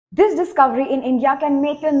This discovery in India can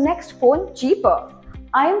make your next phone cheaper.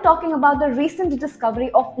 I am talking about the recent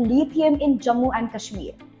discovery of lithium in Jammu and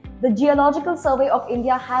Kashmir. The Geological Survey of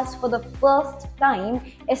India has for the first time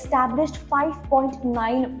established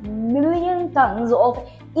 5.9 million tons of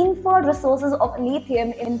inferred resources of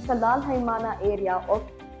lithium in Salal Haimana area of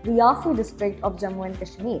Riyasi district of Jammu and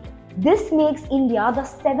Kashmir. This makes India the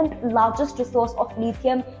seventh largest resource of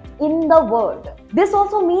lithium in the world. This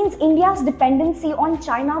also means India's dependency on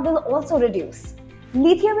China will also reduce.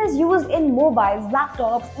 Lithium is used in mobiles,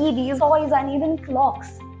 laptops, EVs, toys, and even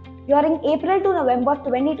clocks. During April to November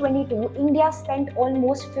 2022, India spent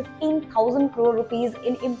almost 15,000 crore rupees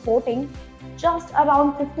in importing just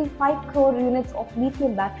around 55 crore units of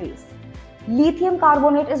lithium batteries. Lithium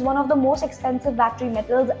carbonate is one of the most expensive battery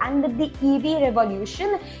metals, and with the EV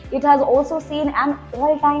revolution, it has also seen an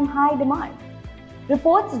all-time high demand.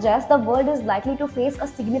 Reports suggest the world is likely to face a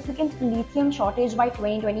significant lithium shortage by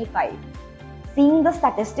 2025. Seeing the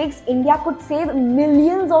statistics, India could save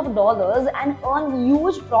millions of dollars and earn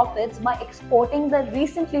huge profits by exporting the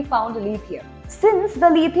recently found lithium. Since the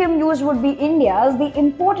lithium used would be India's, the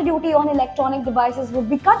import duty on electronic devices would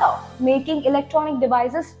be cut off, making electronic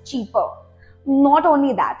devices cheaper. Not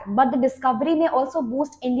only that, but the discovery may also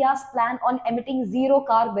boost India's plan on emitting zero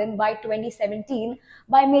carbon by 2017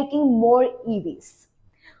 by making more EVs.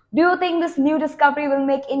 Do you think this new discovery will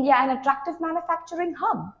make India an attractive manufacturing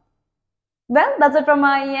hub? Well, that's it from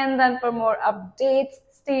my end, and for more updates,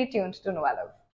 stay tuned to Novello.